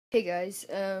Hey guys,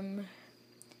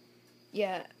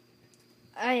 yeah,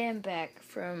 I am back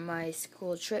from my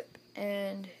school trip,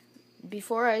 and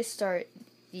before I start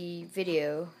the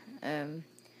video, I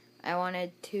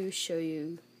wanted to show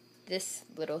you this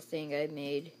little thing I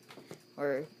made,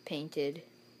 or painted.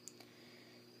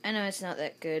 I know it's not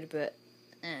that good, but,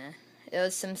 it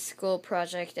was some school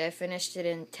project. I finished it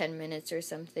in 10 minutes or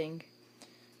something.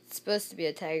 It's supposed to be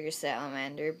a tiger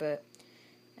salamander, but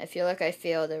I feel like I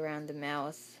failed around the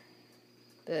mouth.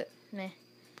 But, meh.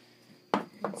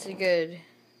 It's a good,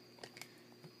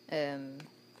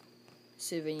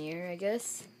 souvenir, I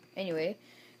guess. Anyway,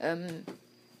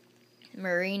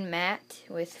 marine mat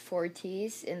with 4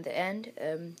 T's in the end,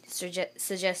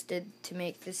 suggested to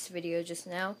make this video just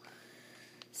now.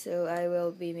 So I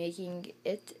will be making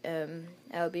it.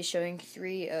 I'll be showing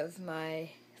 3 of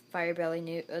my firebelly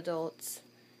newt adults.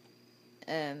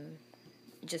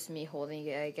 Just me holding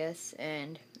it, I guess,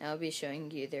 and I'll be showing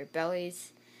you their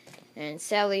bellies. And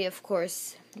sadly, of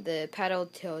course, the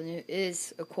paddle-tail newt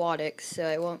is aquatic, so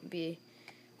I won't be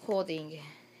holding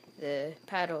the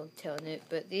paddle-tail newt,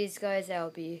 but these guys,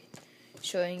 I'll be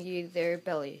showing you their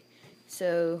belly.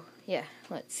 So, yeah,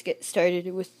 let's get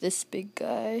started with this big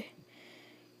guy.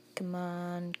 Come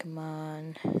on, come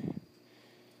on.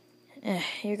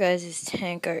 Your guys'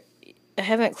 tank I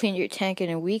haven't cleaned your tank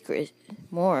in a week or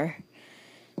more.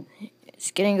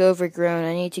 It's getting overgrown.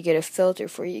 I need to get a filter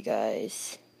for you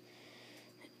guys.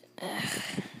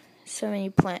 So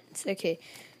many plants. Okay,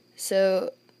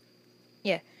 so,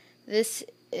 yeah, this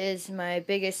is my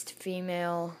biggest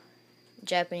female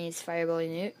Japanese firebelly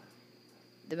newt.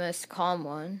 The most calm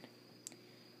one.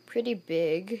 Pretty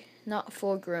big. Not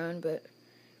full grown, but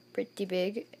pretty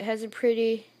big. It has a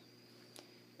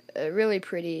really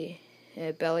pretty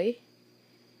belly.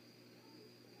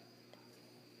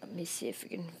 Let me see if we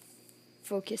can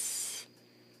focus.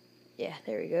 Yeah,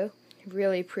 there we go.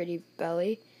 Really pretty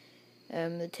belly.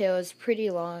 The tail is pretty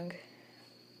long.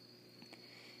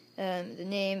 The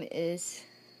name is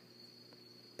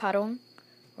Paron,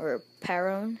 or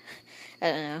Paron.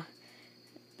 I don't know.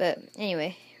 But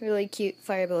anyway, really cute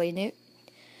firebelly newt.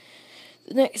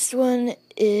 The next one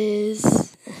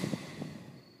is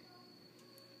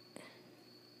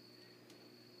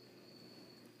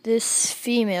this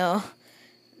female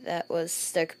that was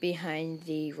stuck behind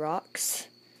the rocks.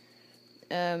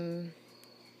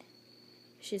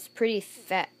 She's pretty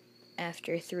fat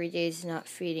after 3 days not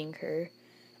feeding her.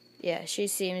 Yeah, she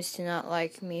seems to not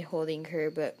like me holding her,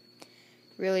 but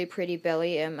really pretty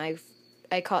belly.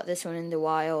 I caught this one in the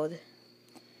wild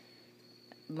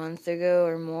a month ago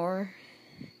or more,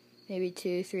 maybe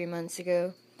 2-3 months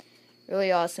ago.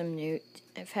 Really awesome newt.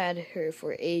 I've had her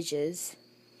for ages.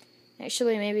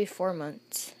 Actually, maybe 4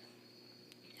 months.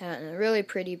 I don't know. Really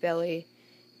pretty belly,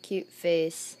 cute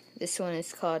face. This one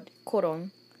is called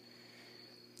Koron.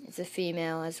 It's a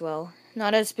female as well.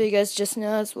 Not as big as just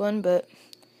now's one, but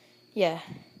yeah,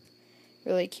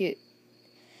 really cute.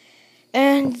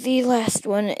 And the last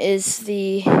one is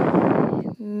the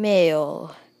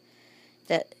male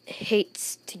that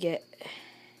hates to get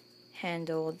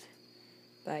handled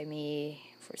by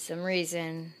me for some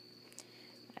reason.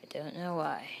 I don't know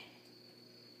why.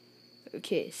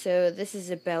 Okay, so this is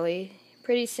a belly,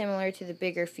 pretty similar to the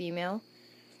bigger female.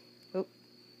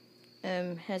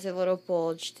 Has a little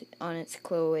bulge on its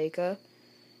cloaca.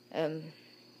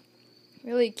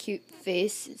 Really cute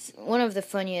face. It's one of the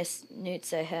funniest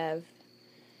newts I have.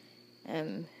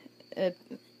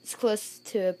 It's close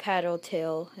to a paddle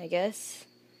tail, I guess.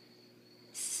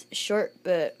 It's short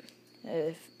but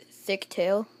thick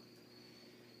tail.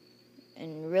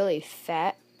 And really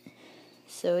fat.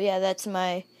 So yeah, that's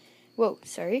my... Whoa,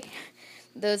 sorry.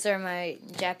 Those are my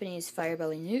Japanese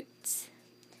firebelly newts.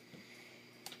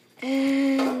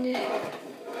 And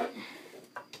I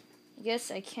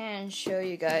guess I can show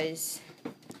you guys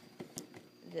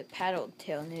the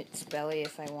paddle-tail newt's belly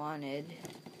if I wanted.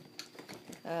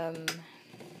 As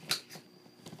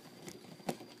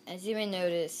you may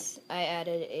notice, I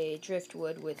added a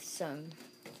driftwood with some,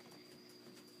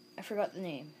 I forgot the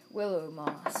name, willow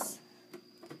moss.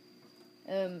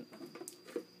 It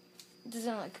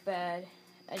doesn't look bad.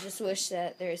 I just wish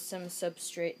that there's some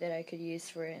substrate that I could use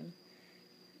for him.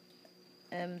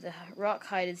 The rock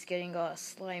hide is getting all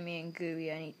slimy and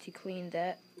gooey. I need to clean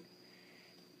that.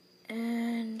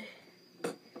 And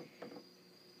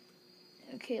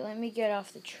okay, let me get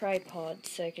off the tripod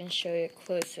so I can show you a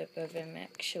close-up of him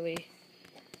actually.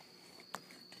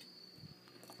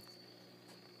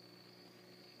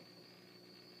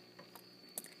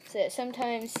 So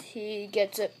sometimes he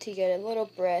gets up to get a little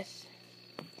breath.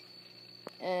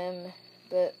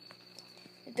 But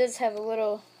it does have a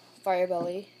little fire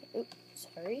belly. Oops,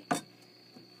 sorry.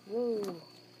 Whoa.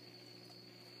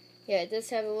 Yeah, it does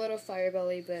have a little fire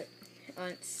belly on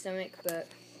its stomach, but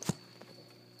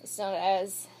it's not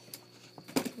as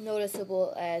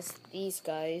noticeable as these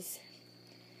guys.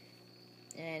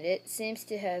 And it seems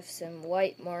to have some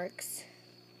white marks.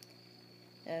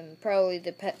 Probably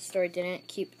the pet store didn't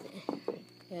keep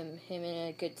him in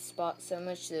a good spot so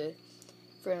much. The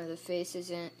front of the face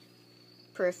isn't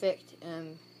perfect.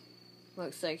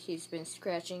 Looks like he's been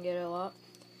scratching it a lot.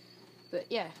 But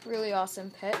yeah, really awesome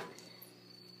pet.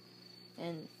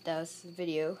 And that was the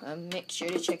video. Make sure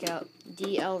to check out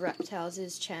DL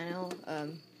Reptiles' channel,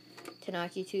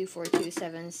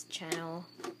 Tanaki2427's channel,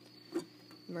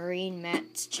 Marine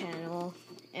Matt's channel,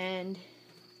 and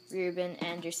Ruben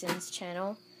Anderson's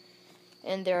channel.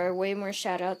 And there are way more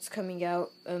shoutouts coming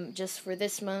out. Just for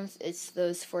this month, it's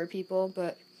those 4 people,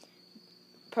 but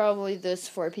probably those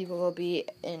 4 people will be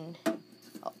in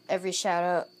every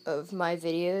shoutout of my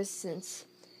videos, since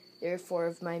they're 4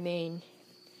 of my main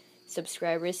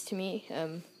subscribers to me.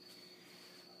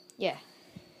 Yeah.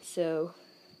 So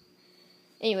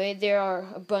anyway, there are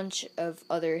a bunch of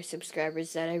other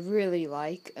subscribers that I really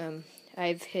like.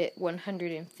 I've hit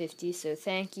 150, so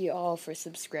thank you all for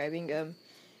subscribing.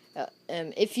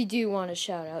 If you do want a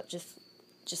shout out,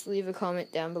 just leave a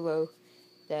comment down below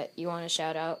that you want a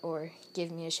shout out, or give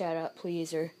me a shout out,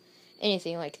 please, or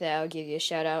anything like that. I'll give you a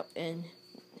shout out in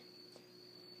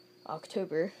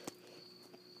October.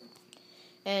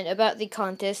 And about the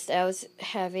contest I was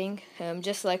having,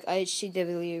 just like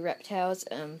IHTW Reptiles,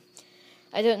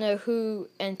 I don't know who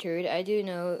entered. I do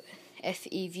know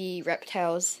FEV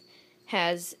Reptiles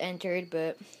has entered,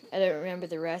 but I don't remember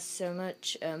the rest so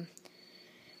much.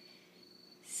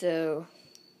 So,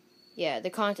 yeah,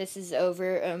 the contest is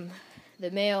over.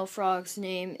 The male frog's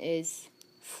name is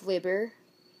Flibber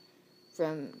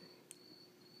from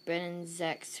Ben and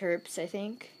Zach's Herps, I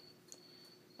think.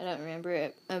 I don't remember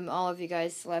it. All of you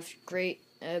guys left great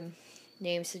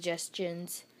name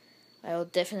suggestions. I'll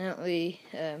definitely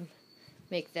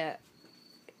make that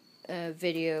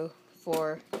video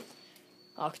for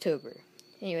October.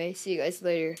 Anyway, see you guys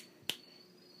later.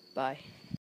 Bye.